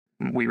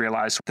we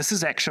realized this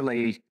is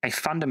actually a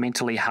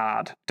fundamentally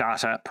hard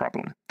data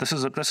problem. This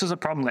is a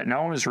problem that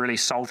no one has really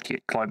solved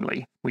yet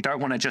globally. We don't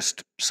want to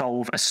just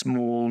solve a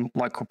small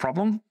local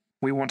problem.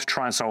 We want to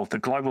try and solve the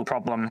global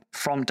problem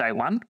from day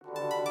one.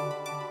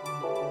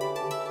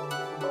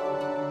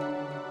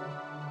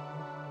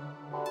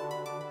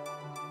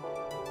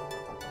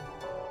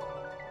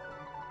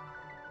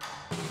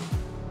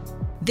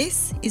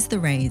 This is The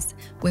Raise,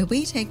 where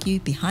we take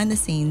you behind the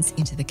scenes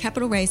into the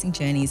capital raising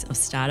journeys of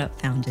startup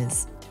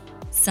founders.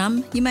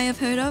 Some you may have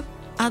heard of,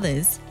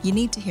 others you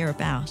need to hear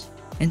about,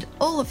 and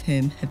all of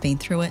whom have been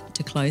through it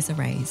to close a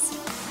raise.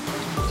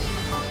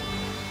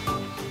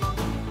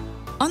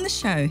 On the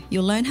show,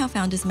 you'll learn how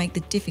founders make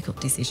the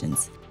difficult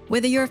decisions.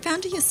 Whether you're a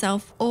founder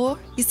yourself or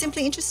you're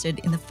simply interested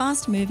in the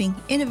fast-moving,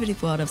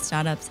 innovative world of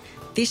startups,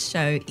 this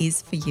show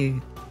is for you.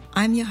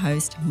 I'm your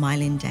host,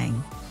 Mylin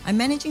Dang. I'm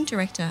Managing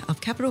Director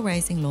of capital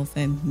raising law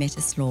firm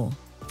Metis Law.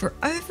 For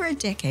over a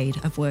decade,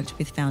 I've worked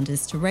with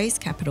founders to raise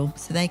capital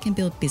so they can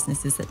build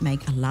businesses that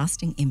make a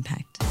lasting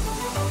impact.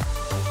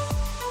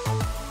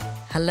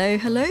 Hello,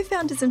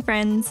 founders and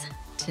friends.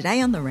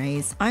 Today on The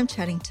Raise, I'm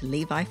chatting to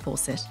Levi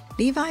Fawcett.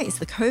 Levi is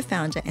the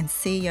co-founder and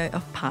CEO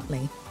of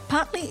Partly.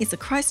 Partly is a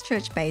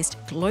Christchurch-based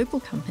global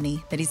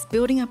company that is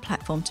building a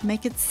platform to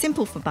make it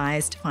simple for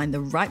buyers to find the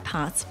right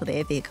parts for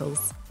their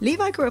vehicles.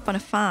 Levi grew up on a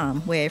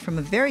farm where, from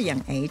a very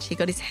young age, he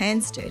got his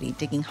hands dirty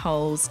digging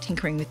holes,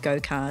 tinkering with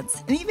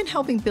go-karts, and even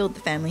helping build the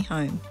family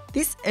home.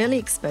 This early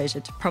exposure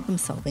to problem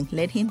solving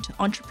led him to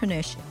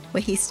entrepreneurship,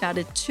 where he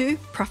started 2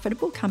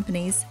 profitable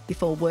companies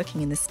before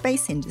working in the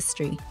space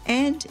industry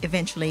and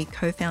eventually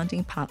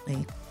co-founding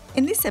Partly.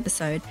 In this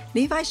episode,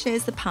 Levi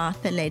shares the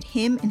path that led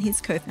him and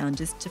his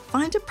co-founders to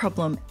find a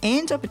problem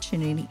and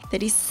opportunity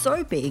that is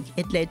so big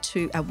it led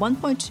to a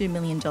 $1.2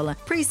 million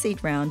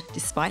pre-seed round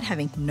despite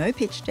having no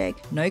pitch deck,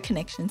 no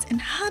connections, and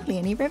hardly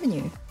any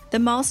revenue. The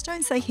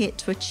milestones they hit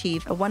to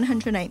achieve a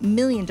 $108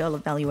 million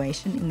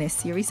valuation in their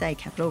Series A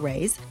capital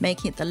raise,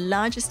 making it the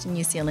largest in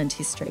New Zealand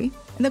history,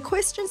 and the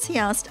questions he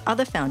asked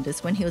other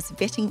founders when he was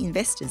vetting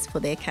investors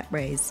for their cap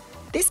raise.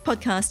 This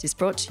podcast is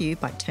brought to you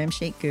by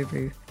Termsheet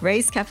Guru.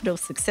 Raise capital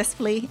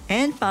successfully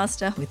and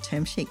faster with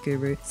Termsheet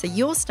Guru so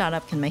your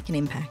startup can make an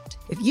impact.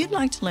 If you'd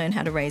like to learn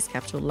how to raise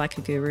capital like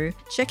a guru,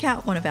 check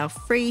out one of our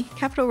free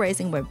capital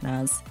raising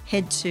webinars.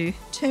 Head to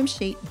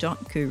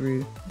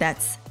termsheet.guru.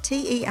 That's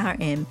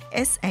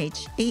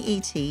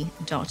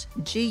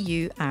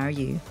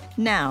termsheet.guru.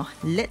 Now,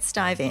 let's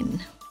dive in.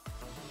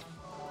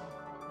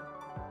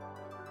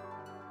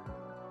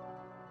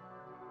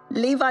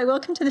 Levi,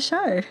 welcome to the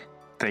show.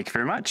 Thank you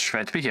very much.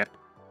 Glad to be here.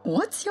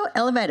 What's your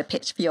elevator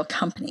pitch for your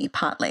company,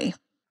 Partly?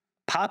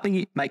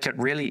 Partly make it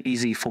really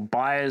easy for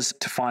buyers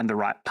to find the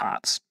right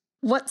parts.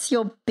 What's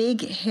your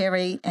big,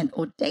 hairy, and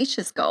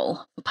audacious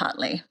goal for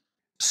Partly?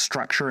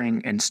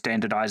 Structuring and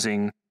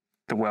standardizing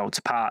the world's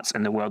parts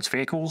and the world's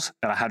vehicles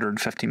at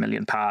 150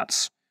 million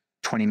parts,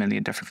 20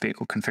 million different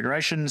vehicle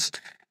configurations,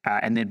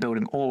 and then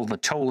building all the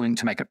tooling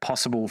to make it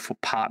possible for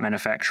part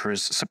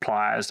manufacturers,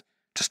 suppliers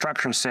to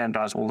structure and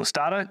standardize all this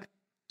data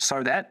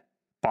so that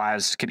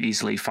buyers can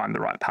easily find the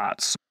right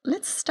parts.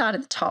 Let's start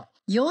at the top.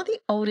 You're the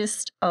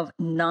oldest of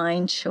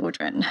 9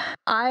 children.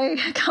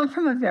 I come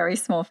from a very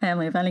small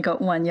family. I've only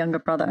got one younger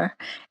brother.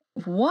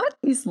 What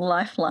is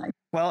life like?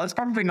 Well, it's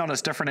probably not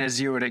as different as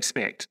you would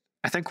expect.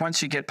 I think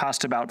once you get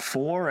past about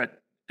 4,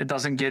 it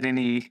doesn't get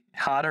any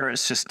harder.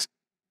 It's just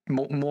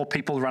more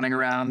people running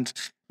around.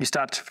 You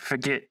start to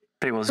forget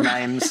people's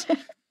names.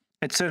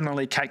 It's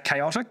certainly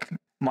chaotic.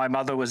 My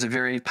mother was a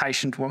very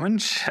patient woman.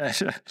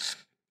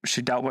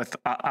 She dealt with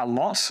a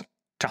lot.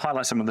 To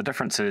highlight some of the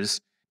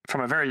differences, from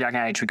a very young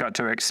age, we got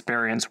to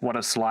experience what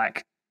it's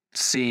like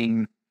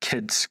seeing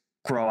kids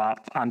grow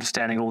up,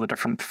 understanding all the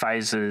different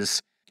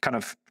phases, kind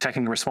of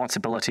taking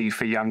responsibility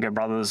for younger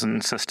brothers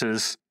and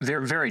sisters.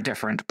 They're very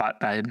different,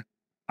 but I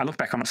look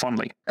back on it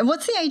fondly. And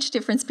what's the age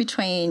difference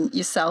between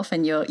yourself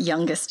and your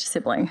youngest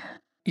sibling?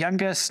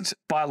 Youngest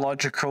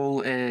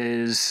biological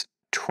is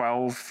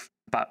 12,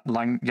 but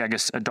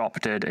youngest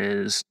adopted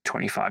is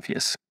 25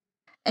 years.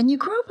 And you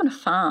grew up on a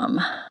farm.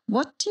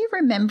 What do you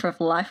remember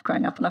of life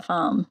growing up on a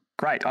farm?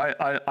 Great.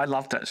 I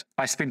loved it.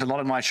 I spent a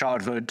lot of my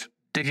childhood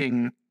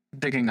digging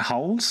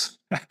holes.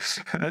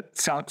 It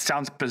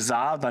sounds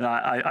bizarre, but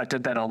I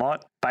did that a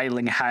lot.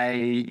 Baling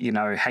hay,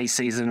 hay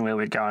season where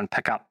we'd go and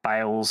pick up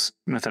bales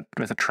with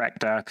a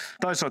tractor.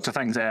 Those sorts of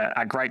things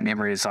are great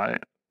memories. I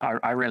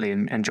really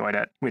enjoyed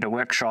it. We had a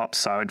workshop,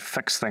 so I'd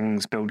fix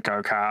things, build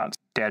go-karts.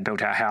 Dad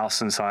built our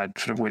house, and so I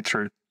sort of went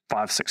through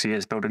 5-6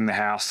 years building the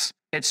house.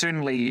 It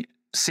certainly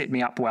set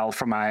me up well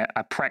from a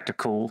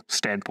practical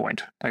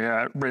standpoint.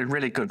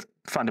 Really good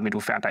fundamental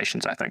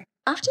foundations, I think.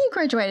 After you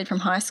graduated from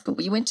high school,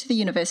 you went to the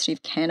University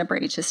of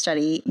Canterbury to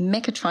study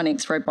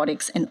mechatronics,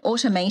 robotics, and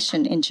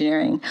automation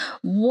engineering.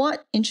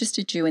 What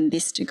interested you in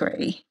this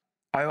degree?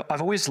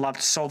 I've always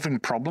loved solving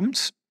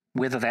problems,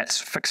 whether that's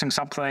fixing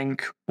something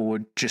or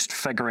just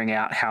figuring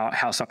out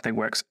how something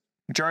works.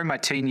 During my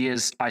teen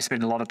years, I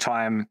spent a lot of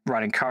time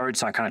writing code,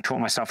 so I kind of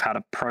taught myself how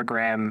to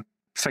program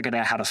figured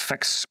out how to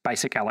fix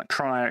basic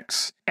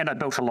electronics, and I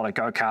built a lot of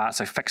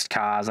go-karts. I fixed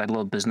cars. I had a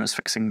little business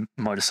fixing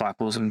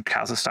motorcycles and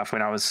cars and stuff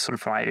when I was sort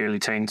of my early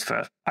teens.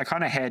 I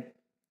kind of had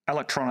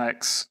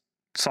electronics,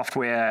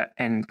 software,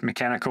 and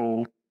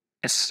mechanical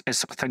as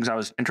things I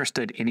was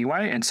interested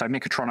anyway. And so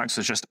mechatronics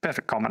was just a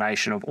perfect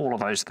combination of all of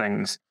those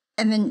things.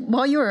 And then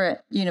while you were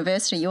at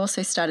university, you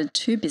also started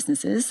two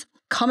businesses,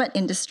 Comet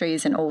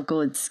Industries and All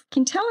Goods.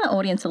 Can you tell our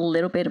audience a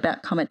little bit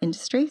about Comet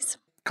Industries?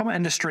 Comet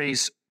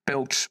Industries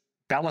built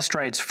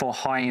balustrades for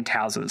high-end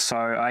houses. So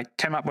I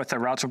came up with a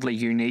relatively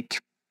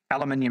unique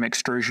aluminium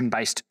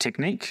extrusion-based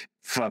technique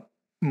for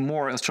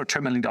more sort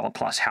of $2 million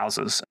plus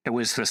houses. It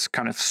was this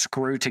kind of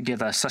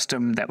screw-together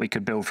system that we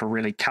could build for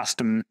really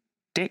custom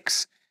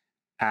decks.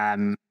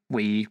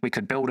 We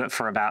could build it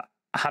for about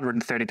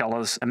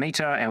 $130 a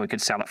meter, and we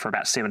could sell it for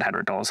about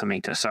 $700 a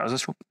meter. So it was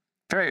just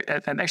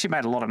it actually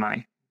made a lot of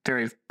money.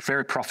 Very,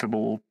 very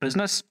profitable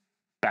business,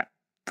 but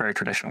very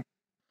traditional.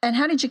 And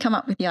how did you come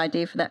up with the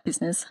idea for that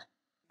business?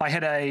 I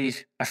had a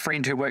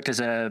friend who worked as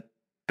a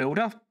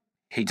builder.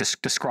 He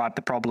just described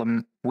the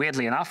problem.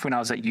 Weirdly enough, when I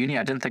was at uni,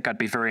 I didn't think I'd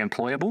be very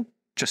employable,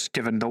 just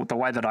given the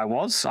way that I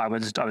was. I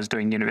was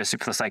doing university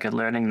for the sake of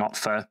learning, not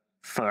for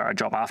a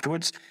job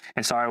afterwards.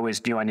 And so I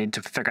always knew I needed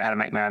to figure out how to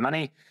make my own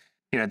money.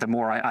 The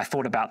more I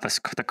thought about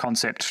the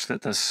concept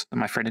that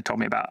my friend had told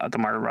me about, the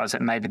more I realized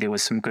that maybe there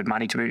was some good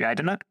money to be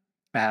made in it.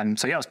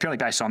 So yeah, it was purely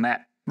based on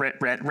that.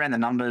 Ran the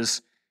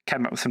numbers,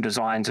 came up with some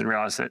designs, and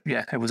realized that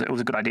it was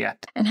a good idea.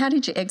 And how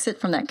did you exit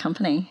from that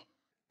company?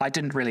 I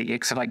didn't really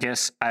exit, I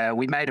guess.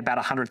 We made about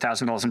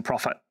 $100,000 in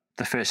profit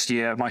the first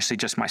year, mostly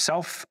just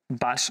myself,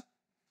 but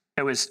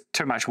it was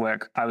too much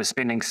work. I was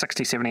spending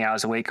 60, 70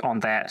 hours a week on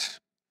that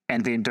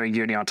and then doing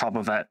uni on top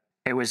of it.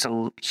 It was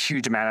a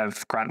huge amount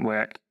of grunt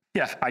work.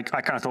 Yeah, I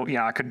kind of thought,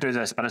 I could do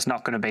this, but it's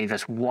not going to be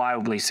this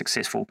wildly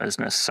successful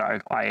business. So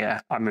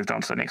I moved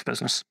on to the next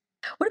business.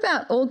 What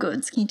about All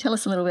Goods? Can you tell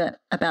us a little bit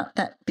about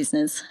that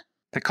business?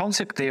 The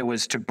concept there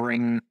was to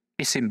bring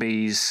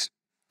SMBs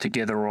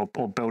together or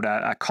build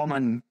a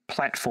common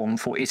platform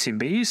for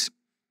SMBs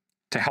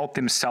to help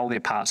them sell their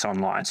parts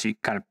online. So you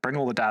kind of bring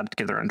all the data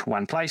together into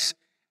one place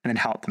and then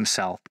help them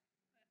sell.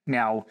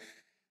 Now,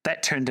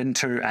 that turned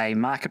into a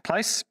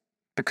marketplace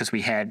because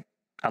we had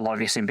a lot of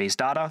SMBs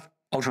data.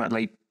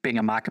 Ultimately, being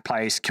a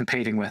marketplace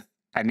competing with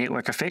a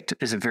network effect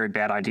is a very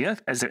bad idea.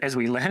 As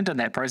we learned in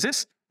that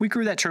process, we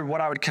grew that to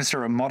what I would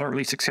consider a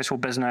moderately successful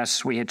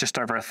business. We had just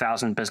over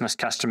 1,000 business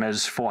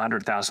customers,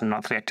 400,000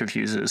 monthly active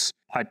users.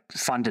 I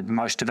funded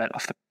most of it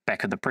off the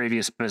back of the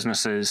previous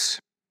businesses,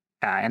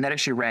 and that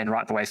actually ran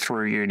right the way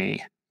through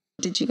uni.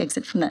 Did you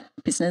exit from that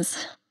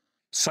business?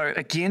 So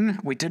again,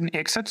 we didn't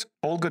exit.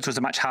 All Goods was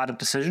a much harder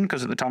decision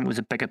because at the time it was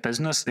a bigger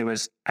business. There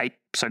was 8,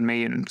 so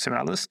me and 7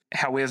 others.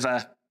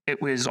 However,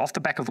 it was off the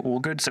back of All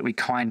Goods that we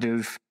kind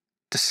of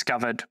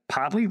discovered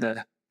partly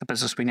the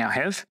business we now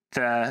have.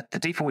 The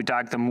deeper we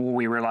dug, the more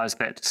we realized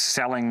that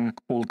selling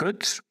All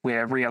Goods,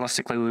 where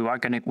realistically we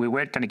weren't going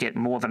to get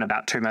more than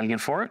about $2 million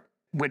for it,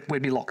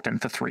 we'd be locked in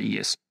for 3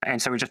 years.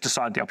 And so we just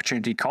decided the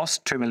opportunity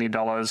cost, $2 million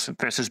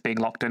versus being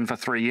locked in for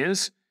 3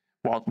 years,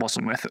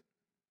 wasn't worth it.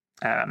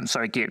 So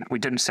again, we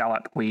didn't sell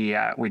it. We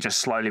just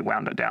slowly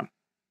wound it down.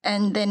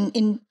 And then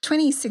in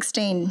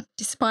 2016,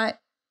 despite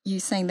you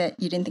saying that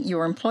you didn't think you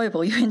were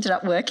employable, you ended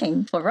up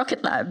working for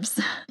Rocket Labs.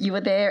 You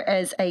were there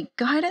as a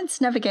guidance,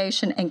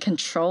 navigation and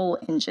control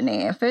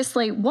engineer.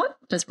 Firstly, what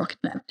does Rocket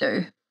Lab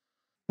do?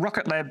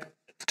 Rocket Lab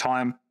at the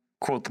time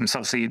called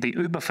themselves the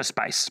Uber for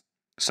space.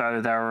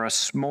 So they're a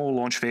small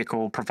launch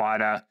vehicle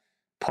provider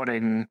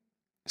putting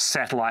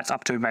satellites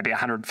up to maybe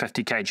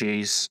 150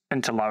 kgs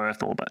into low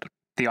Earth orbit.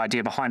 The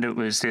idea behind it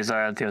was there's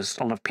a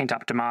lot of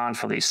pent-up demand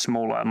for these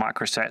smaller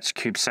microsats,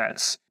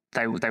 CubeSats.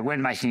 They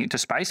weren't making it to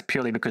space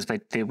purely because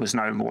there was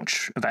no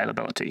launch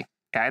availability.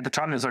 At the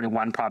time, there was only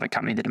one private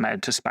company that made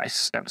it to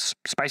space. That was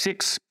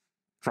SpaceX.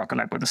 Rocket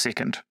Lab was the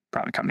second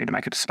private company to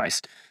make it to space.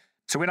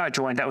 So when I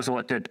joined, that was all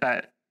it did.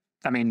 There'd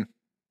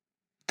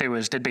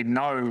been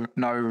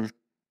no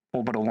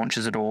orbital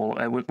launches at all.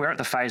 We're at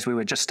the phase where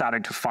we're just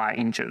starting to fire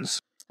engines.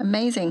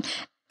 Amazing.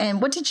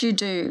 And what did you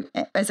do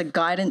as a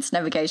guidance,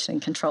 navigation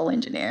and control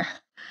engineer?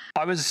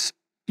 I was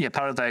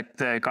part of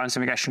the guidance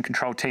navigation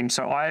control team.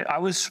 So I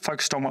was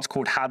focused on what's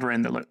called hardware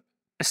in the loop.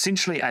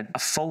 Essentially a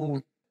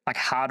full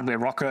hardware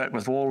rocket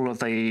with all of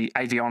the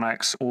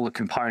avionics, all the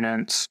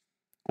components,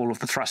 all of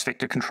the thrust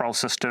vector control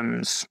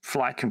systems,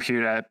 flight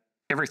computer,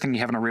 everything you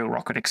have in a real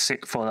rocket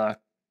except for the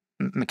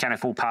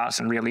mechanical parts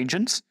and real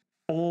engines,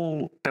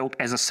 all built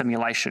as a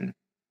simulation.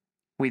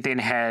 We then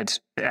had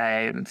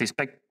these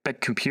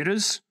big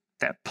computers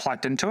that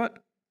plugged into it,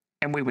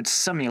 and we would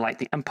simulate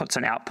the inputs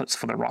and outputs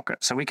for the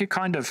rocket. So we could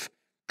kind of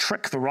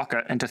trick the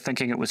rocket into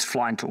thinking it was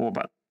flying to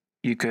orbit.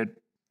 You could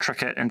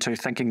trick it into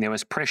thinking there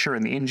was pressure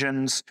in the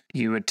engines.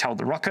 You would tell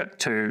the rocket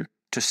to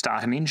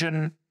start an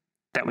engine.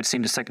 That would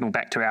send a signal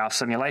back to our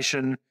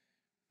simulation.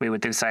 We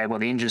would then say, well,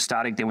 the engine's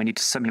starting, then we need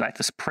to simulate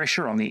this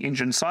pressure on the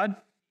engine side.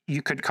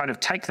 You could kind of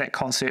take that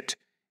concept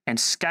and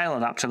scale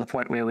it up to the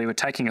point where we were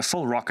taking a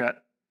full rocket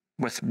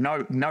with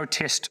no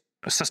test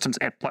systems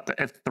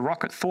if the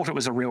rocket thought it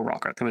was a real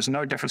rocket. There was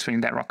no difference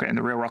between that rocket and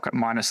the real rocket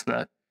minus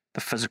the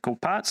physical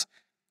parts,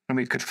 and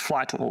we could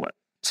fly to orbit.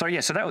 So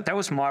yeah, so that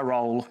was my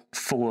role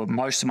for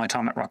most of my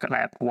time at Rocket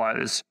Lab,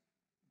 was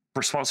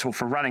responsible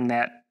for running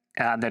that.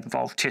 That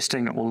involved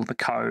testing all of the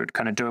code,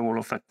 kind of doing all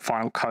of the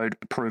final code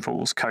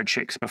approvals, code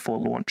checks before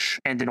launch.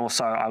 And then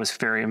also I was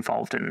very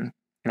involved in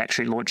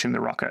actually launching the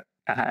rocket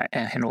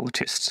and all the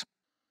tests.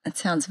 That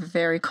sounds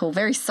very cool,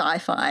 very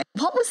sci-fi.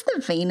 What was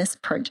the Venus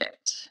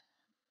project?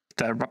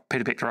 The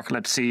Peter Beck, Rocket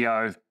Lab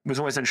CEO, was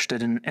always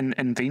interested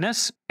in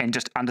Venus and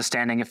just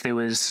understanding if there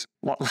was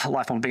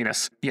life on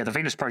Venus. Yeah, the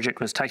Venus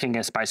project was taking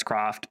a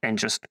spacecraft and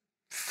just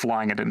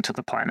flying it into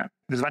the planet.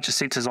 There's a bunch of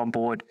sensors on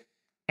board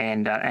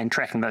and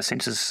tracking those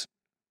sensors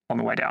on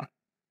the way down.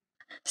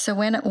 So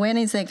when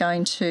is there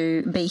going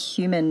to be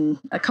human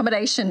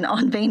accommodation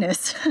on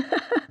Venus?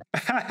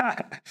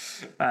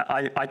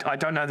 I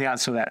don't know the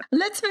answer to that.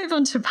 Let's move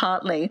on to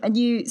Partly. And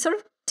you sort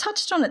of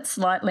touched on it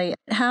slightly.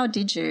 How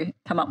did you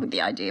come up with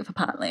the idea for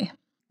Partly?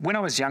 When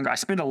I was younger, I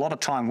spent a lot of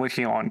time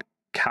working on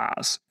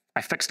cars. I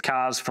fixed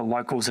cars for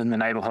locals in the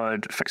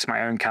neighborhood, fixed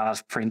my own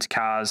cars, friends'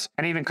 cars,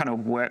 and even kind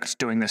of worked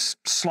doing this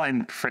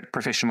slightly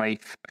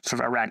professionally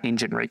sort of around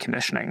engine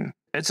reconditioning.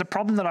 It's a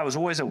problem that I was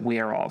always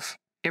aware of.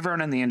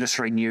 Everyone in the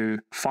industry knew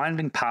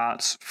finding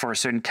parts for a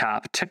certain car,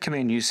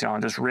 particularly in New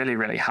Zealand, is really,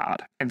 really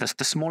hard. And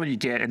the smaller you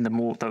get and the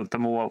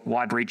more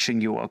wide-reaching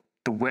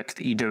the work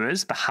that you do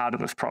is, the harder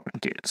this problem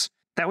gets.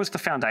 That was the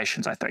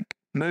foundations, I think.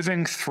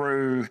 Moving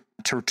through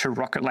to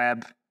Rocket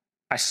Lab,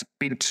 I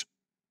spent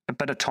a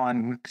bit of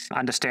time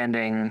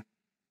understanding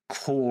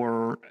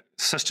core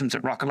systems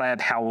at Rocket Lab,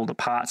 how all the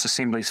parts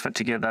assemblies fit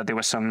together. There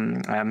were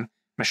some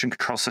mission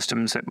control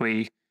systems that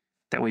we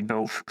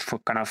built for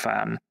kind of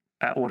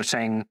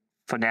auditing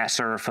for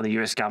NASA or for the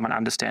US government,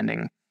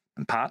 understanding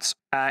parts.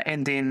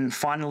 And then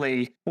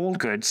finally, all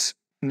goods.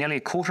 Nearly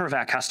a quarter of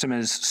our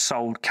customers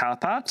sold car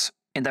parts,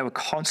 and they were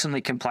constantly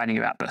complaining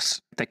about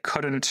this. They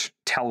couldn't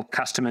tell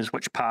customers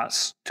which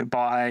parts to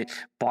buy.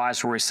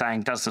 Buyers were always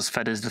saying, does this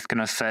fit? Is this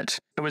going to fit?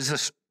 It was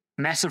this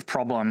massive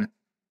problem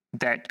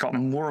that got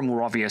more and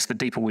more obvious the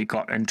deeper we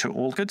got into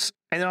all goods.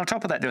 And then on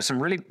top of that, there were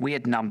some really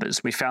weird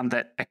numbers. We found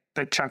that a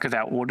big chunk of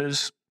our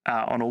orders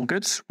on all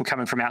goods were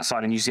coming from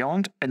outside of New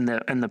Zealand in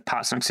the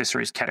parts and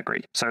accessories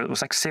category. So it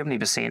was like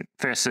 70%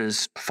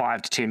 versus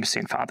 5 to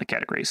 10% for other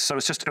categories. So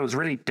it was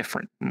really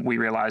different. We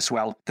realized,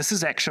 well, this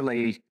is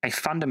actually a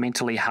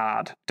fundamentally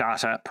hard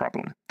data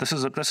problem. This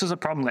is a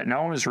problem that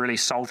no one has really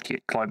solved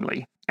yet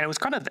globally. And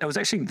it was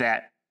actually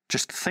that,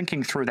 just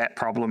thinking through that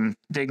problem,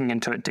 digging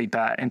into it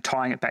deeper and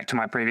tying it back to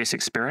my previous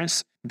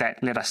experience, that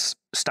let us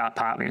start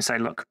Partly and say,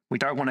 look, we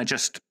don't want to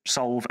just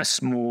solve a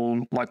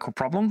small local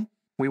problem.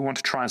 We want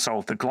to try and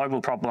solve the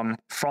global problem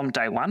from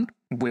day one.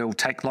 We'll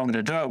take longer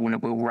to do it when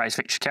we'll raise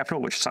venture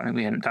capital, which is something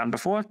we hadn't done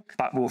before,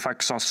 but we'll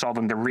focus on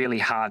solving the really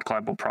hard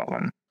global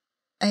problem.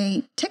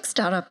 A tech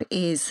startup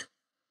is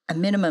a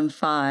minimum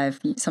 5,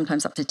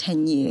 sometimes up to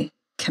 10-year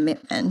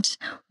commitment.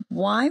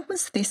 Why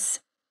was this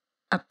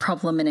a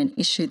problem and an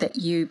issue that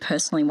you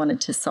personally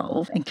wanted to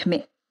solve and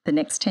commit the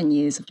next 10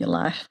 years of your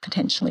life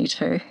potentially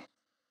to?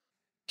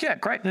 Yeah,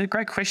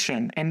 great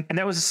question. And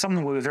that was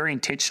something we were very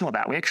intentional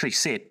about. We actually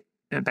said,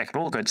 back at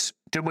All Goods,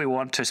 did we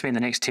want to spend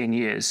the next 10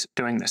 years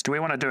doing this? Do we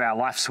want to do our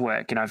life's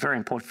work, a very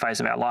important phase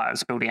of our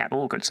lives, building out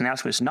All Goods? And the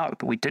answer was no,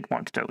 but we did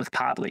want to do it with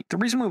Partly. The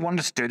reason we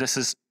wanted to do this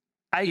is,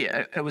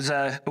 it was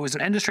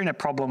an industry and a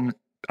problem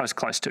I was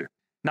close to.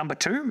 Number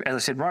 2, as I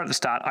said right at the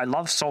start, I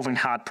love solving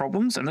hard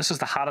problems, and this is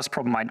the hardest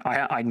problem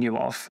I knew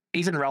of.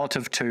 Even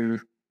relative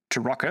to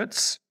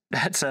rockets,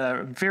 it's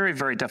a very,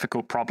 very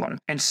difficult problem.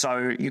 And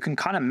so you can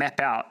kind of map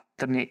out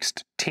the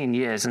next 10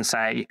 years and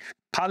say,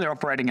 Partly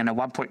operating in a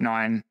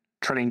 $1.9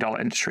 trillion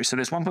industry. So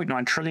there's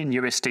 1.9 trillion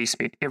USD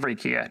spent every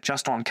year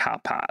just on car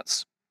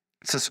parts.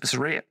 It's a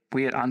really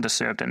weird,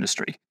 underserved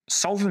industry.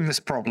 Solving this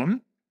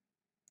problem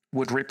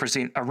would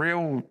represent a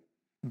real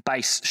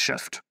base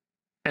shift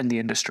in the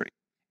industry.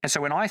 And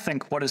so when I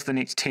think, what does the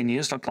next 10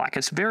 years look like?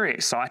 It's very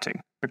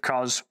exciting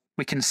because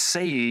we can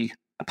see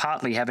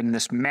Partly having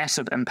this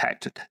massive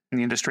impact in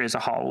the industry as a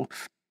whole,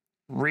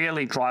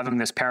 really driving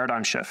this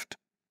paradigm shift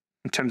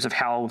in terms of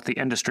how the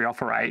industry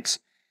operates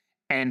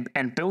and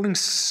building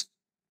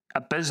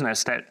a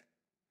business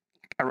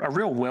a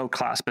real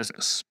world-class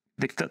business.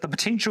 The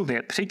potential there,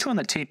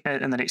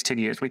 in the next 10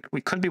 years,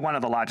 we could be one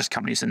of the largest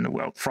companies in the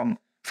world from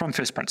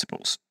first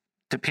principles,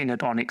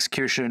 dependent on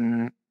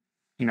execution,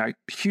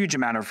 huge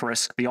amount of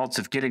risk. The odds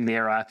of getting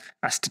there are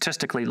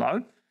statistically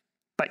low,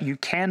 but you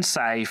can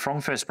say from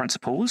first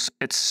principles,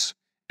 it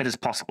is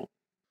possible.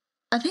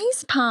 Are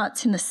these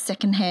parts in the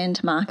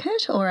second-hand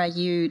market, or are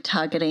you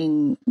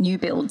targeting new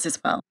builds as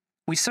well?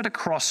 We sit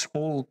across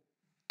all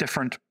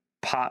different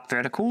part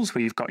verticals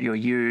where you've got your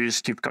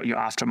used, you've got your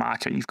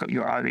aftermarket, you've got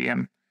your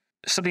OEM.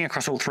 Sitting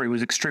across all three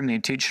was extremely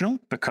intentional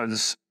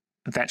because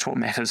that's what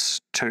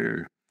matters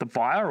to the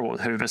buyer or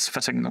whoever's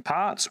fitting the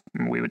parts.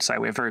 We would say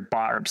we're very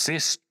buyer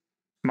obsessed.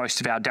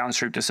 most of our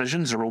downstream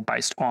decisions are all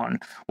based on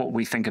what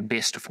we think are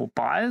best for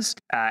buyers.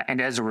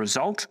 And as a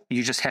result,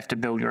 you just have to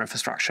build your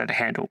infrastructure to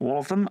handle all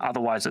of them.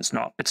 Otherwise, it's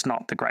not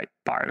the great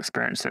buyer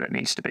experience that it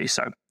needs to be.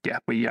 So yeah,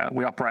 we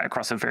operate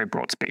across a very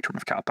broad spectrum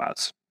of car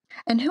parts.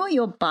 And who are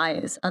your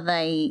buyers? Are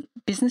they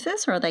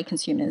businesses or are they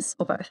consumers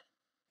or both?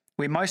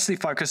 We mostly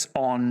focus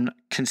on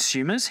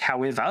consumers.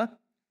 However,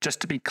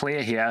 just to be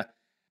clear here,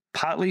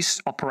 partly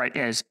operate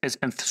as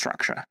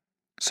infrastructure.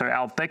 So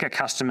our bigger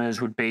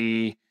customers would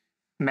be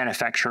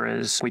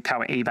manufacturers. We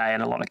power eBay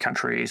in a lot of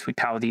countries. We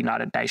power the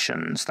United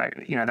Nations. They're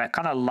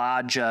kind of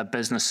larger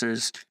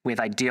businesses where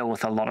they deal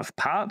with a lot of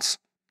parts.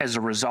 As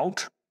a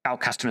result, our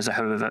customers are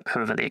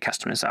whoever their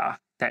customers are.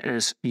 That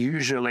is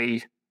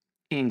usually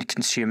end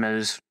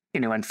consumers,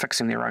 anyone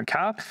fixing their own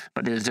car,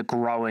 but there's a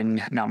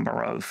growing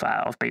number of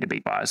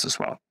B2B buyers as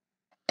well.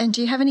 And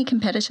do you have any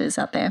competitors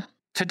out there?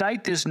 To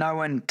date, there's no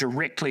one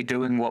directly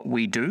doing what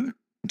we do.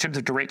 In terms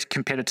of direct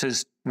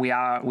competitors, we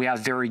are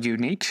very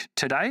unique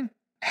today.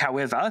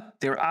 However,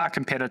 there are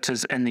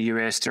competitors in the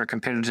US, there are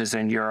competitors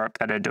in Europe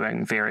that are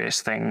doing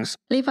various things.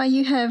 Levi,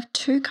 you have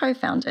two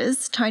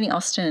co-founders, Tony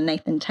Austin and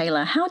Nathan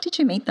Taylor. How did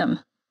you meet them?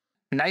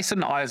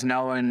 Nathan I've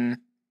known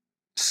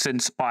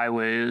since I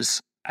was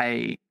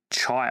a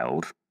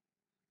child,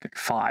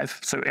 5.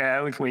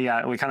 So we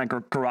kind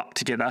of grew up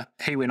together.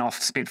 He went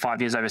off, spent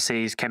 5 years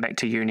overseas, came back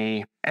to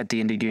uni. At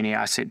the end of uni,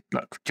 I said,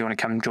 look, do you want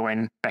to come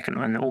join? Back in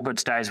the All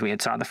Goods days, we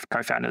had some of the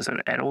co-founders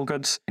at All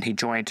Goods, and he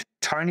joined.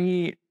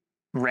 Tony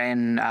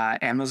ran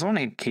Amazon.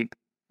 He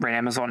ran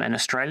Amazon in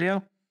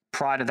Australia.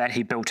 Prior to that,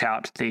 he built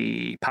out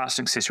the parts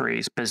and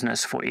accessories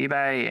business for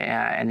eBay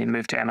and then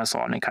moved to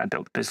Amazon and kind of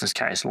built the business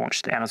case,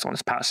 launched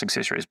Amazon's parts and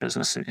accessories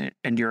business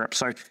in Europe.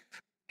 So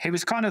he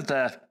was kind of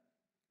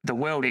the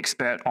world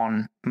expert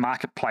on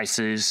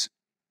marketplaces,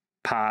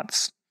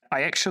 parts.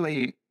 I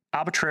actually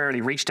arbitrarily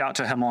reached out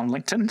to him on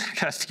LinkedIn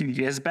a few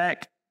years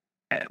back.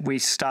 We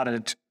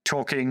started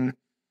talking.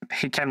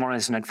 He came on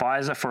as an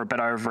advisor for a bit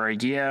over a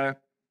year,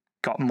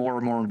 got more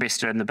and more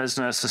invested in the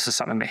business. This is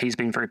something that he's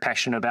been very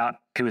passionate about.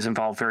 He was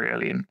involved very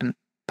early in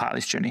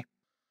Partly's journey.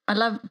 I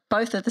love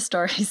both of the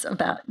stories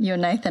about you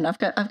and Nathan. I've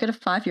got a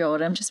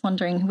 5-year-old. I'm just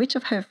wondering which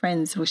of her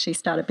friends will she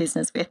start a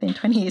business with in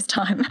 20 years'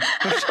 time?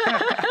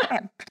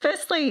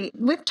 Firstly,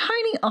 with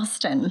Tony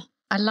Austin,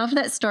 I love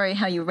that story,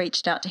 how you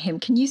reached out to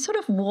him. Can you sort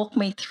of walk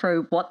me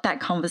through what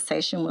that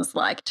conversation was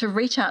like to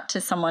reach out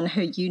to someone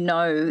who you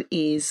know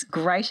is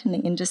great in the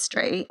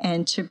industry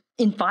and to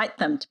invite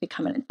them to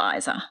become an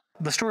advisor?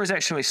 The story is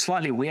actually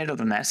slightly weirder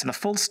than that. So the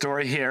full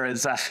story here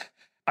is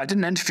I did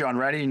an interview on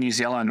Radio New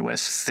Zealand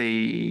with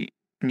the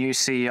new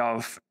CEO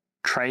of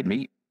Trade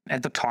Me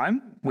at the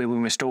time, where we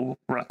were still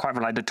quite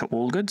related to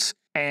All Goods.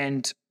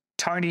 And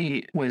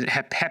Tony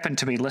happened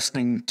to be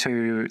listening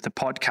to the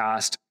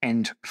podcast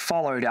and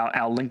followed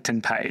our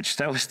LinkedIn page.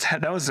 That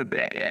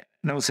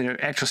was an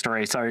actual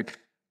story. So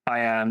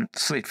I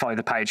followed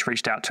the page,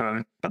 reached out to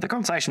him. But the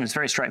conversation was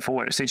very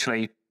straightforward.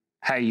 Essentially,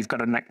 hey, you've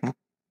got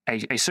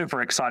a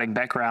super exciting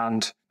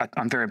background.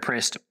 I'm very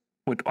impressed.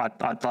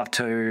 I'd love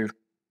to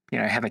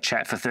have a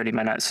chat for 30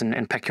 minutes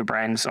and pick your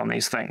brains on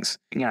these things.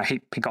 He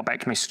got back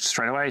to me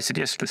straight away. He said,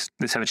 yes,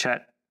 let's have a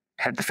chat.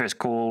 Had the first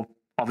call.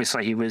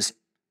 Obviously, he was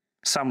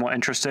somewhat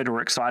interested or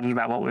excited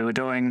about what we were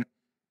doing.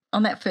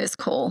 On that first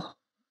call,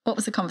 what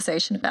was the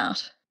conversation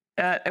about?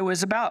 It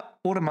was about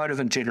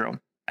automotive in general.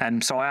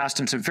 And so I asked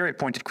him some very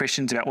pointed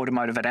questions about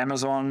automotive at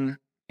Amazon.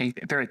 He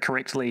very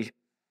correctly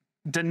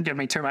didn't give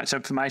me too much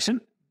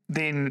information.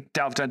 Then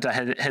delved into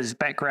his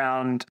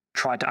background,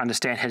 tried to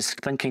understand his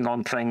thinking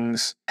on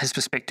things, his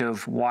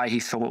perspective, why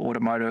he thought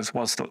automotive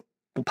was the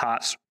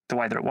parts the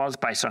way that it was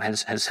based on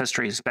his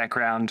history, his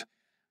background,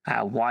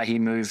 why he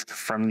moved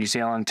from New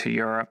Zealand to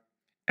Europe.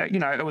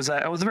 It was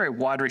a very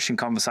wide-reaching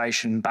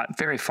conversation, but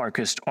very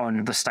focused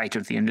on the state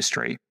of the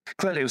industry.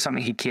 Clearly, it was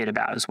something he cared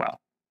about as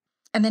well.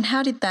 And then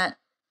how did that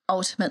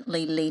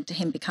ultimately lead to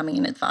him becoming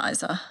an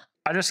advisor?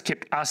 I just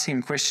kept asking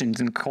him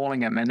questions and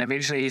calling him, and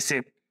eventually he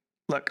said,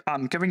 look,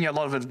 I'm giving you a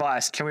lot of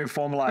advice. Can we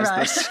formalize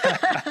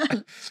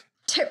this?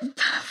 Tip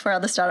for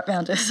other startup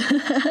founders.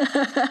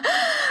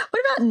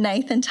 What about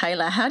Nathan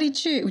Taylor? How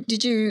did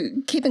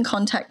you keep in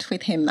contact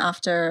with him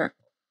after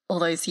all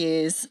those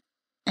years?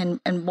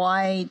 And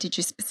why did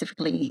you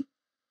specifically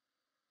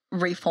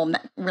reform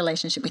that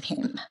relationship with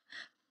him?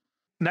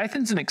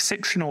 Nathan's an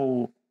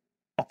exceptional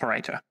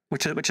operator,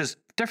 which is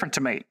different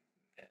to me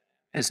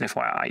as an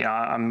FYI.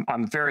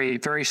 I'm very,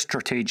 very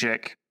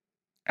strategic,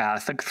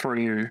 think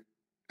through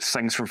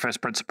things from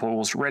first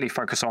principles, really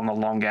focus on the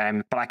long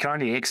game, but I can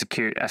only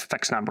execute a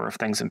fixed number of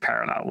things in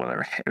parallel.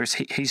 Whereas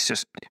he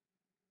just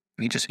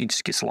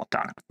gets a lot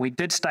done. We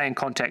did stay in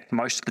contact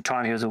most of the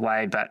time he was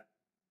away, but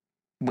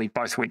we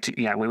both went to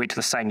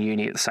the same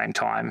uni at the same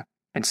time,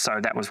 and so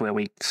that was where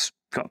we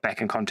got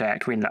back in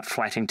contact. We ended up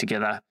flatting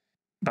together.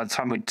 By the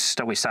time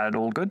we started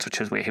All Goods,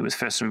 which is where he was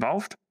first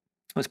involved,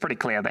 it was pretty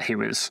clear that he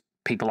was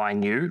people I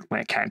knew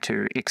when it came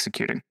to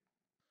executing.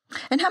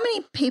 And how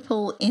many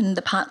people in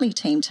the Partly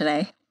team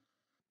today?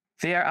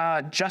 There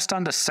are just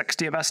under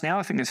 60 of us now.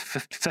 I think there's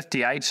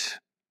 58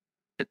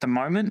 at the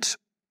moment.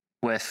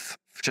 with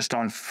just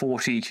on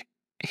 40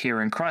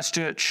 here in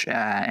Christchurch,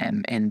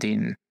 and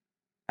then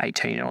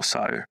 18 or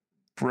so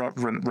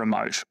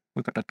remote.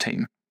 We've got a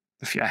team,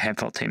 a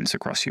handful of teams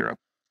across Europe.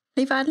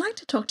 Levi, I'd like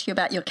to talk to you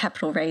about your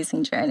capital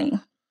raising journey.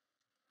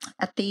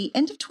 At the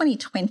end of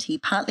 2020,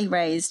 Partly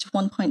raised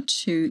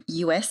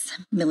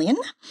 $1.2 million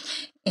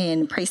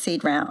in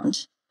pre-seed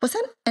round. Was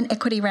that an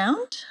equity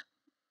round?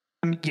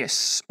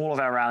 Yes, all of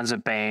our rounds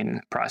have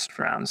been priced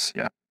rounds,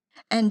 yeah.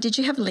 And did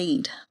you have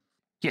lead?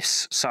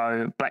 Yes,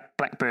 so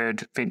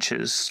Blackbird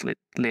Ventures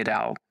led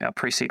our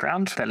pre-seed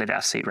round. They led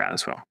our seed round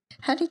as well.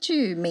 How did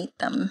you meet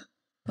them?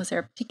 Was there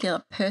a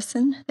particular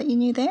person that you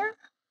knew there?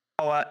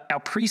 Our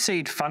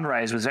pre-seed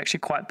fundraise was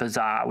actually quite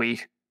bizarre. We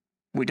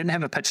didn't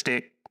have a pitch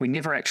deck. We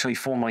never actually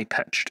formally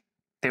pitched.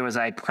 There was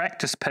a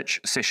practice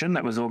pitch session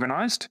that was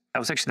organised. That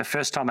was actually the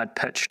first time I'd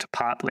pitched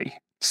Partly.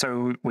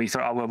 So we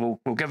thought,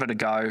 we'll give it a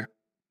go.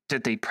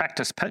 Did the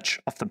practice pitch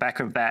off the back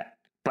of that.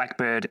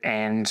 Blackbird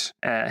and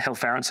Hill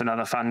Farrance,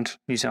 another fund,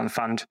 New Zealand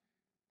fund,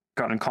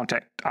 got in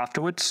contact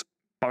afterwards.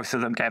 Both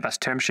of them gave us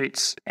term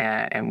sheets,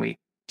 and we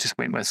just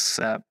went with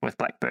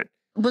Blackbird.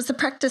 Was the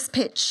practice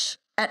pitch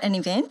at an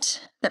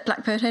event that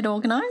Blackbird had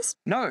organised?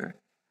 No,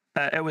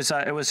 it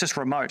was just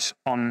remote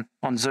on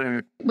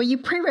Zoom. Were you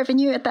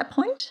pre-revenue at that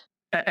point?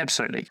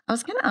 Absolutely. I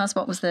was going to ask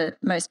what was the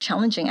most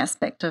challenging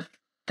aspect of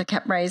the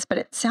cap raise, but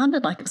it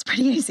sounded like it was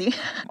pretty easy.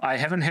 I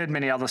haven't heard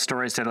many other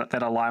stories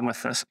that align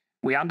with this.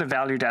 We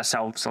undervalued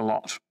ourselves a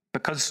lot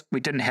because we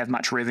didn't have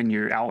much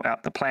revenue.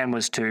 The plan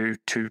was to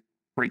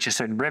reach a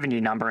certain revenue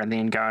number and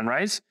then go and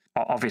raise.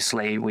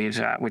 Obviously, we'd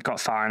got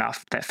far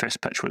enough. That first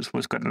pitch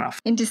was good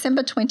enough. In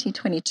December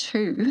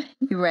 2022,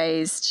 you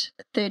raised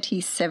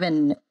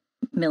 37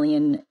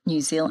 million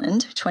New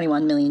Zealand,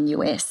 21 million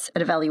US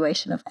at a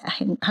valuation of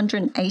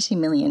 180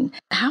 million.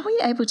 How were you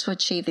able to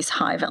achieve this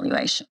high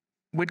valuation?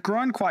 We'd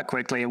grown quite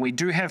quickly and we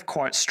do have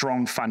quite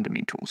strong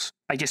fundamentals.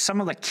 I guess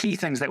some of the key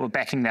things that were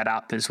backing that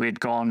up is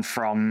we'd gone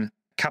from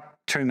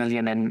 2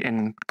 million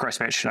in gross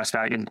merchandise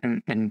value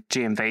in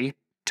GMV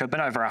to a bit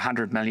over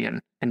 100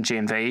 million in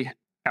GMV.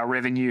 Our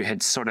revenue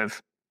had sort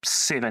of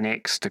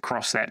 7x'd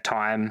across that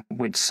time.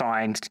 We'd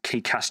signed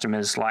key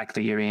customers like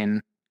the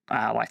UN,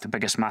 like the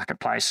biggest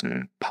marketplace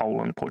in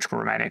Poland, Portugal,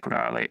 Romania, called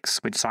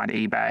OLX. We'd signed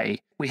eBay.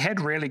 We had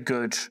really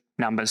good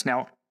numbers.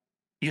 Now,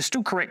 you're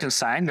still correct in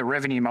saying the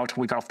revenue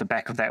multiple we got off the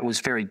back of that was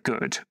very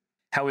good.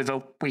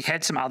 However, we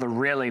had some other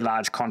really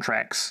large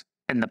contracts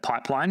in the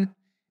pipeline.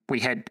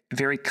 We had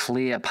very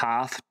clear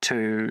path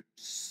to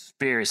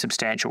very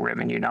substantial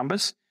revenue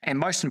numbers. And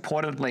most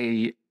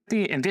importantly,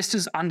 the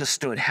investors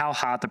understood how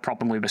hard the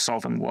problem we were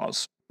solving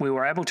was. We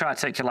were able to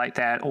articulate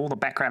that. All the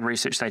background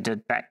research they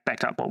did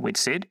backed up what we'd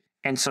said.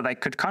 And so they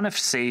could kind of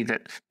see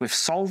that we've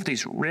solved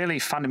these really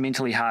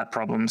fundamentally hard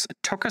problems. It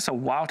took us a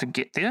while to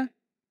get there.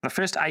 The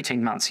first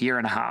 18 months, year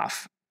and a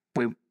half,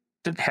 we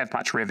didn't have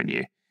much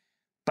revenue.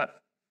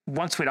 But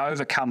once we'd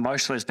overcome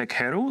most of those big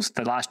hurdles,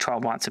 the last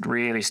 12 months had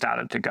really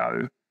started to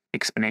go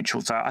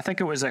exponential. So I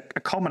think it was a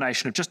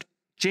combination of just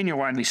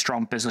genuinely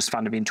strong business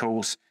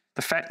fundamentals,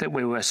 the fact that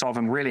we were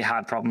solving really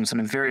hard problems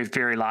in a very,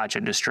 very large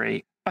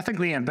industry. I think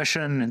the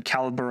ambition and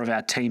caliber of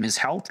our team has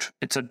helped.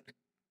 It's a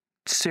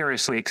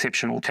seriously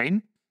exceptional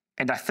team.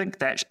 And I think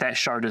that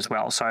showed as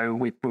well. So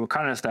we were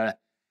kind of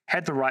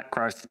had the right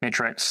growth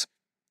metrics.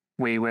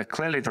 We were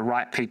clearly the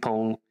right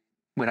people.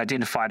 We'd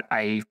identified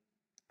a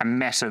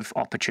massive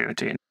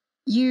opportunity.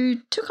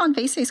 You took on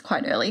VCs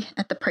quite early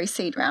at the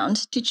pre-seed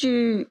round. Did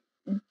you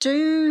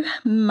do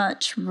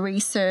much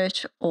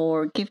research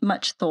or give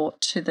much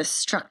thought to the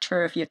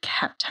structure of your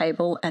cap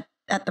table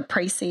at the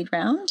pre-seed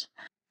round?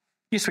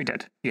 Yes, we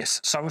did.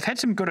 Yes. So we've had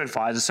some good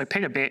advisors. So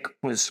Peter Beck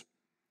was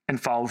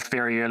involved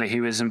very early.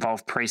 He was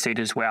involved pre-seed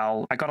as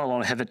well. I got a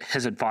lot of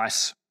his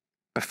advice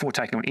before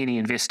taking on any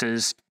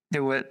investors.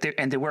 There were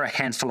a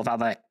handful of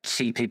other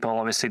key people,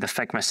 obviously the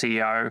Figma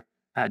CEO,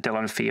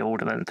 Dylan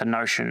Field, and the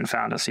Notion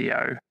founder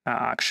CEO,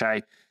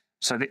 Akshay.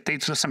 So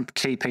these were some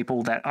key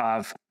people that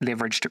I've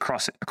leveraged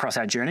across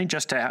our journey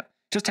just to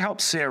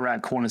help see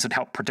around corners and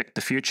help predict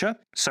the future.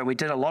 So we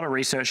did a lot of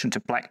research into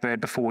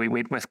Blackbird before we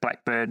went with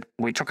Blackbird.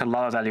 We took a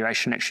lower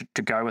valuation actually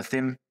to go with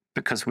them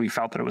because we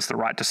felt that it was the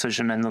right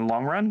decision in the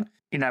long run.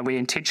 We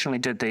intentionally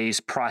did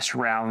these price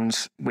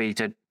rounds. We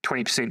did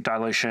 20%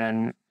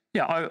 dilution.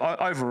 Yeah,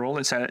 overall,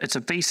 it's a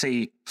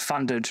VC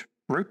funded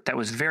route that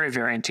was very,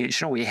 very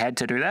intentional. We had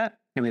to do that,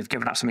 and we've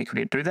given up some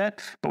equity to do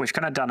that, but we've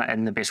kind of done it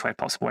in the best way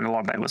possible, and a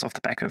lot of that was off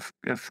the back of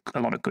a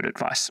lot of good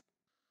advice.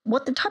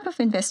 What type of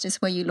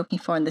investors were you looking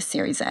for in the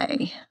Series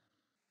A?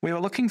 We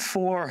were looking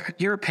for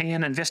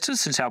European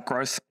investors since our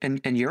growth in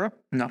Europe,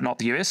 not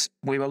the US.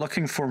 We were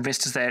looking for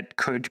investors that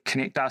could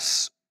connect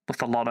us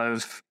with a lot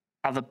of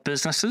other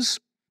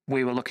businesses.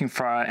 We were looking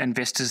for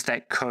investors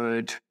that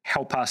could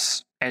help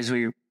us as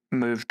we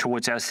move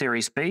towards our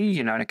Series B,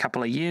 in a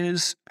couple of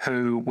years,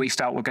 who we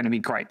felt were going to be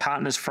great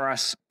partners for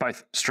us,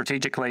 both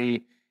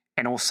strategically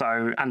and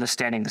also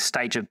understanding the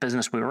stage of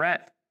business we were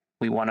at.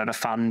 We wanted a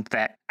fund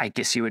that I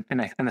guess you would, in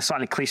a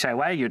slightly cliche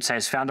way, you'd say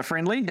is founder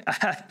friendly.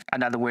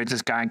 In other words,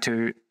 is going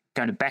to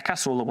going to back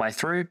us all the way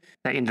through.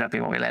 That ended up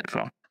being what we landed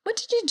on. What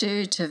did you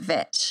do to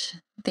vet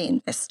the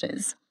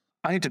investors?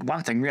 I only did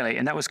one thing really,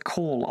 and that was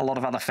call a lot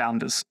of other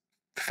founders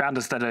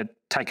that had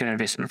taken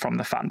investment from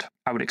the fund.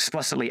 I would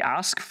explicitly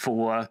ask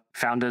for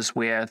founders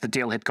where the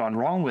deal had gone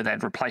wrong, where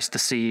they'd replaced the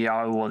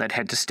CEO or they'd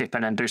had to step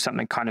in and do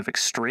something kind of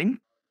extreme.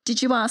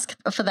 Did you ask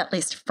for that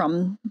list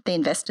from the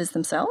investors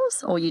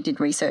themselves, or you did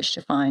research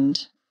to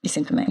find this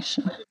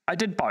information? I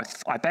did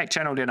both. I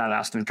back-channeled in and I'd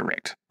ask them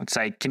direct. I'd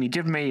say, can you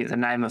give me the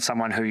name of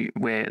someone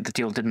where the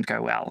deal didn't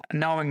go well?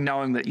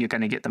 Knowing that you're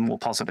going to get the more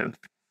positive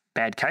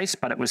bad case,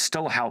 but it was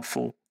still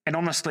helpful. And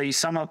honestly,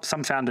 some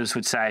founders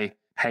would say,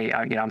 hey,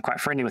 I'm quite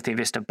friendly with the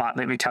investor, but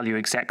let me tell you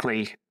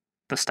exactly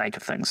the state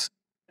of things.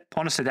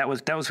 Honestly, that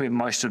was where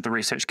most of the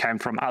research came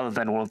from, other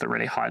than all of the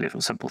really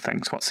high-level simple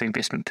things. What's the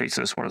investment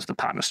thesis? What does the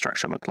partner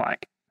structure look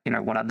like?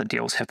 What other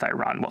deals have they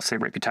run? What's their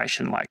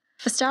reputation like?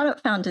 For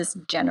startup founders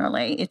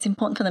generally, it's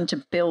important for them to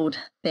build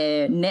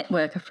their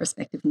network of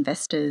prospective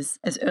investors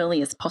as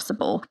early as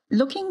possible.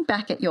 Looking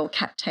back at your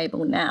cap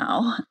table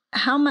now,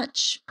 how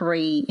much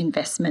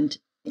pre-investment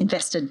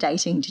investor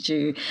dating did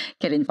you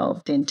get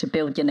involved in to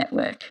build your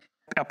network?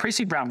 Our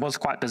pre-seed round was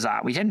quite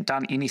bizarre. We hadn't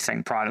done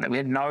anything prior to that. We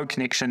had no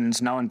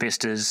connections, no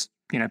investors,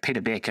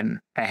 Peter Beck and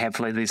a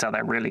handful of these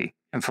other really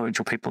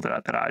influential people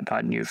that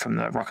I knew from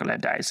the Rocket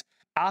Lab days.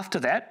 After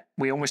that,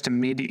 we almost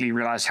immediately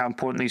realized how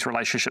important these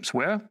relationships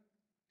were.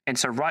 And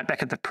so right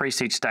back at the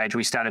pre-seed stage,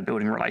 we started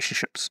building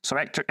relationships. So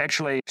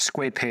actually,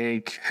 Square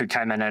Peg, who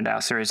came in at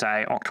our Series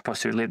A,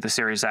 Octopus, who led the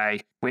Series A,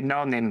 we'd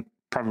known them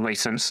probably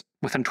since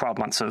within 12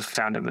 months of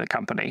founding the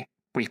company.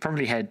 We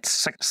probably had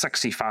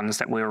 60 funds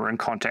that we were in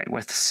contact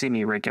with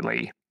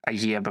semi-regularly a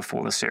year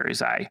before the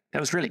Series A. That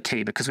was really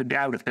key because we'd be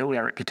able to build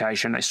our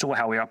reputation. They saw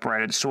how we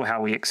operated, saw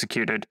how we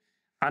executed,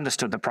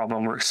 understood the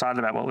problem, were excited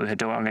about what we were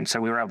doing, and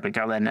so we were able to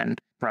go in and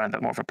run a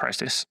bit more of a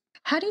process.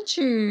 How did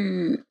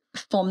you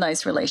form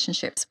those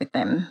relationships with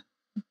them?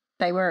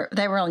 They were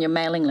on your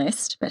mailing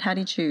list, but how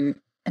did you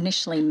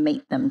initially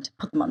meet them to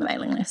put them on the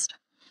mailing list?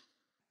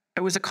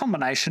 It was a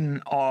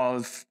combination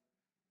of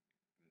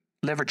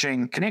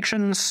leveraging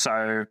connections.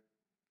 So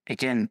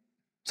again,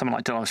 someone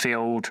like Dylan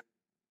Field,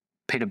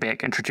 Peter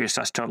Beck introduced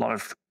us to a lot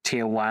of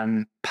tier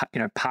one,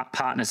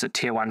 partners at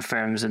tier one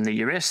firms in the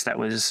US. That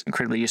was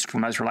incredibly useful,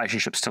 and those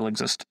relationships still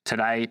exist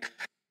today.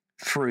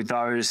 Through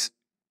those,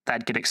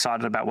 they'd get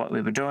excited about what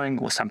we were doing,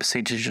 or some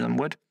percentage of them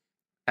would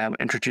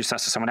introduce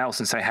us to someone else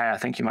and say, hey, I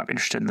think you might be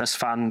interested in this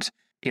fund.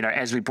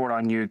 As we brought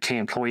on new key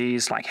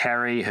employees like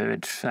Harry, who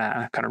had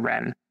kind of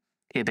ran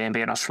Airbnb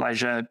in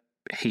Australasia,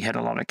 he had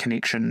a lot of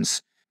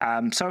connections.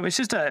 So it was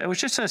just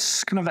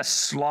a kind of a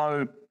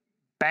slow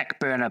back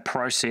burner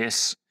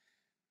process,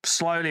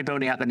 slowly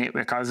building out the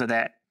network over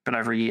that, but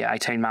over a year,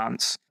 18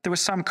 months. There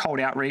was some cold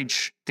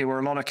outreach. There were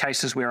a lot of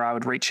cases where I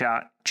would reach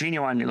out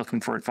genuinely looking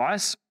for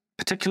advice,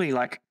 particularly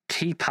like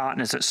key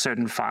partners at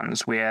certain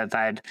funds where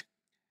they'd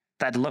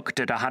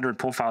looked at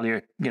 100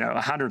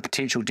 100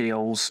 potential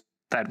deals.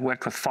 They'd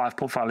worked with 5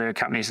 portfolio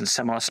companies in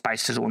similar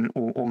spaces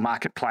or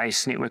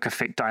marketplace, network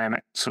effect,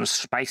 dynamic sort of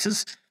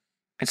spaces.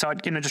 And so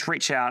I'd just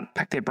reach out,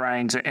 pick their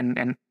brains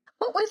and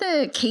what were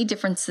the key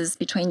differences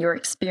between your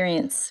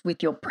experience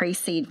with your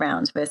pre-seed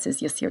round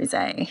versus your Series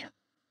A?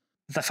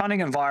 The funding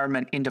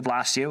environment end of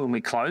last year when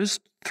we closed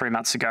 3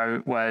 months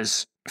ago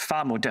was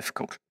far more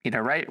difficult.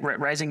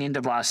 Raising end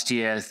of last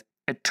year,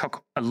 it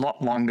took a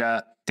lot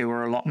longer. There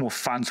were a lot more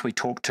funds we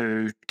talked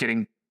to,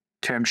 getting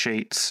term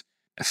sheets,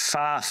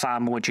 far, far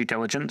more due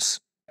diligence,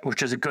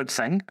 which is a good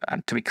thing,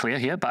 to be clear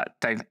here, but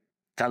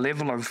the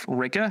level of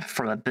rigor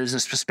from a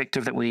business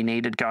perspective that we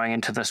needed going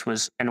into this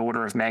was an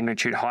order of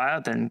magnitude higher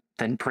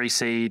than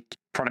pre-seed,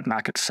 product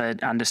market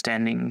fit,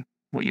 understanding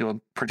what your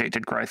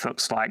projected growth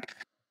looks like.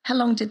 How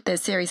long did the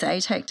Series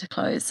A take to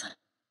close?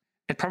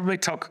 It probably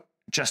took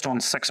just on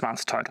 6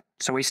 months total.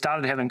 So we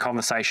started having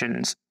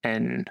conversations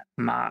in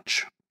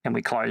March and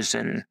we closed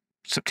in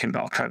September,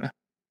 October.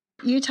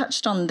 You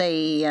touched on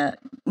the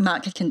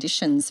market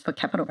conditions for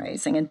capital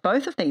raising, and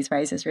both of these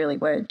raises really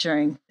were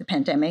during the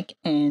pandemic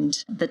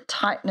and the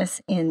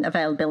tightness in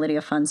availability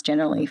of funds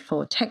generally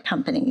for tech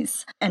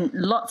companies. And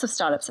lots of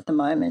startups at the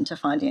moment are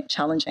finding it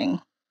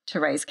challenging to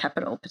raise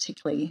capital,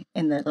 particularly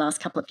in the last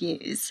couple of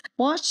years.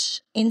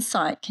 What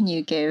insight can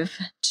you give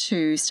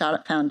to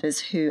startup founders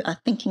who are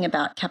thinking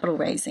about capital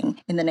raising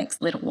in the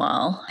next little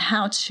while,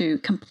 how to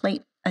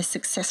complete a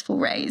successful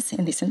raise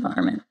in this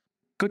environment?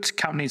 Good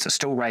companies are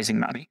still raising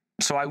money.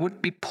 So I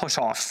would be put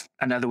off.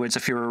 In other words,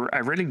 if you're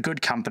a really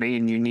good company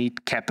and you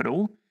need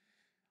capital,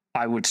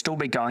 I would still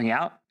be going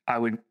out. I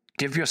would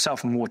give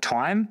yourself more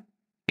time.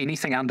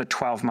 Anything under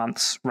 12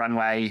 months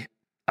runway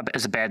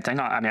is a bad thing.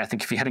 I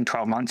think if you're hitting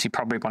 12 months, you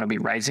probably want to be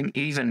raising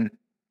even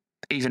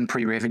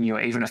pre-revenue,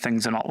 or even if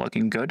things are not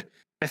looking good.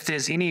 If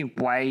there's any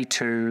way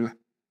to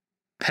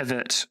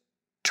pivot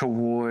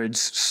towards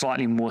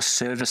slightly more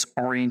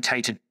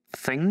service-orientated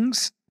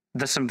things,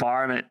 this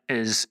environment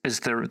is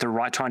the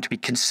right time to be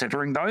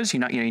considering those. You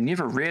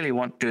never really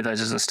want to do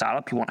those as a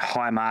startup. You want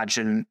high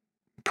margin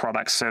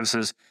products,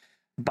 services,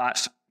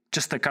 but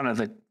just the kind of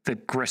the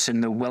grit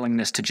and the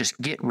willingness to just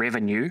get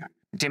revenue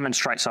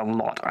demonstrates a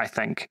lot, I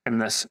think, in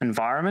this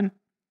environment.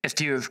 If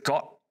you've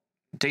got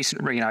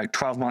decent,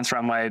 12 months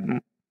runway,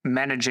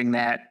 managing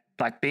that,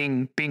 like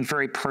being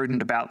very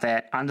prudent about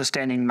that,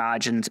 understanding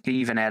margins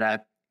even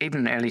at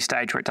even an early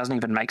stage where it doesn't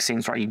even make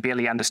sense, right? You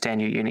barely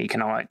understand your unit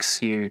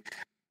economics, you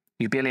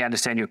barely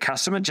understand your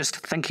customer, just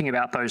thinking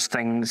about those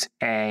things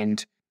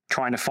and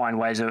trying to find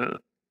ways of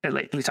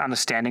at least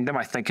understanding them,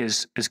 I think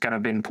is going to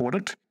be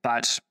important.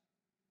 But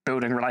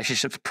building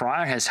relationships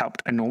prior has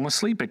helped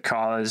enormously,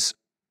 because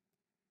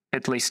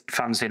at least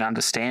funds then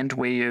understand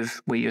where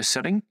you're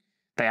sitting.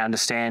 They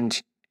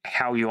understand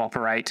how you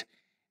operate,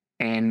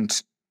 and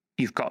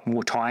you've got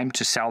more time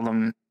to sell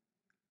them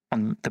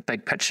on the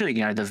big picture,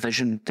 the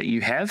vision that you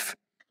have.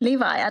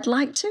 Levi, I'd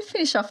like to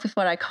finish off with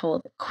what I call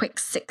the quick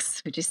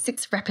 6, which is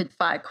 6 rapid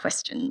fire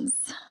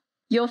questions.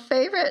 Your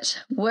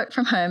favourite work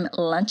from home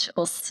lunch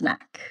or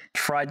snack?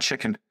 Fried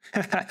chicken.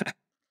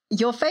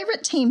 Your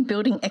favourite team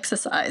building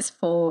exercise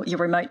for your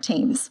remote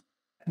teams?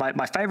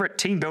 My favourite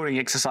team building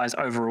exercise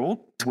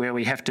overall is where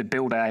we have to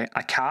build a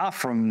car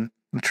from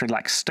literally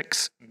like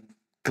sticks,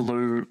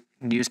 glue,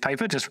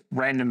 newspaper, just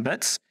random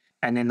bits.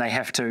 And then we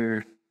have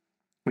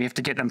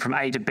to get them from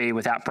A to B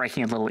without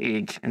breaking a little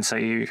egg. And so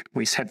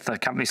we had the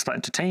company split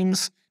into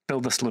teams,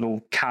 build this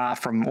little car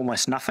from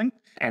almost nothing.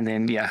 And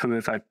then,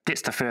 whoever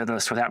gets the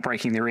furthest without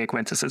breaking their egg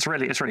wins. It's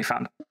really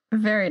fun.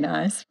 Very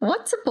nice.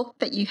 What's a book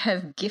that you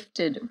have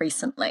gifted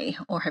recently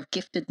or have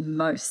gifted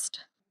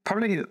most?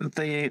 Probably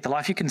The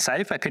Life You Can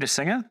Save by Peter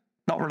Singer.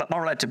 Not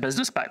related to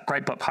business, but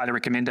great book. Highly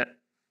recommend it.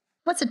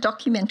 What's a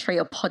documentary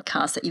or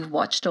podcast that you've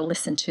watched or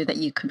listened to that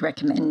you could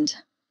recommend?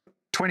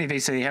 20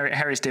 VC,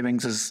 Harry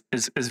Stebbings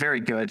is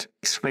very good.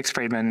 Lex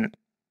Friedman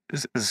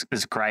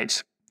is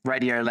great.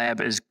 Radio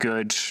Lab is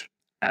good.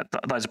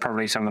 Those are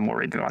probably some of the more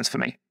regular ones for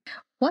me.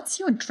 What's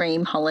your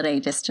dream holiday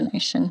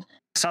destination?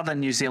 Southern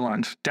New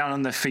Zealand, down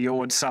in the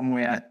fjord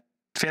somewhere,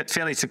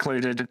 fairly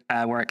secluded,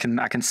 where I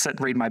can sit,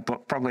 read my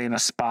book, probably in a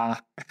spa.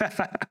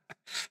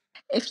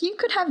 If you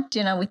could have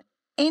dinner with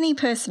any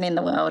person in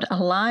the world,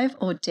 alive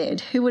or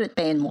dead, who would it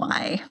be and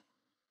why?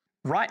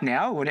 Right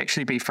now, it would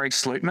actually be Frank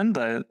Slootman,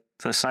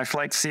 the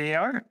Snowflake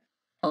CEO.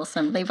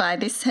 Awesome. Levi,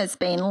 this has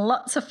been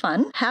lots of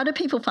fun. How do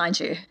people find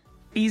you?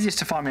 Easiest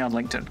to find me on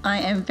LinkedIn. I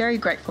am very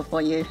grateful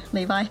for you,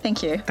 Levi.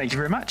 Thank you. Thank you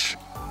very much.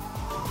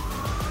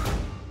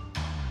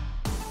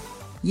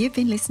 You've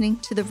been listening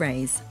to The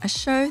Raise, a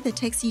show that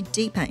takes you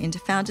deeper into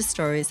founder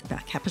stories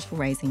about capital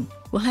raising.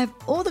 We'll have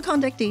all the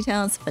contact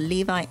details for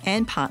Levi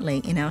and Partly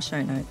in our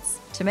show notes.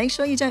 To make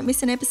sure you don't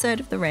miss an episode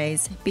of The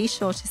Raise, be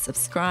sure to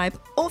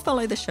subscribe or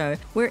follow the show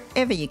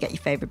wherever you get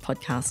your favourite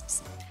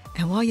podcasts.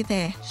 And while you're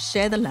there,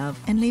 share the love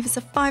and leave us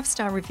a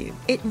 5-star review.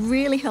 It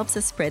really helps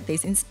us spread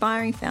these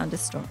inspiring founder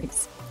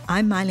stories.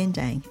 I'm Mylin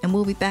Dang, and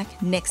we'll be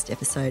back next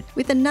episode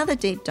with another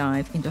deep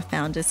dive into a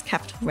founder's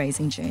capital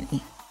raising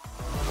journey.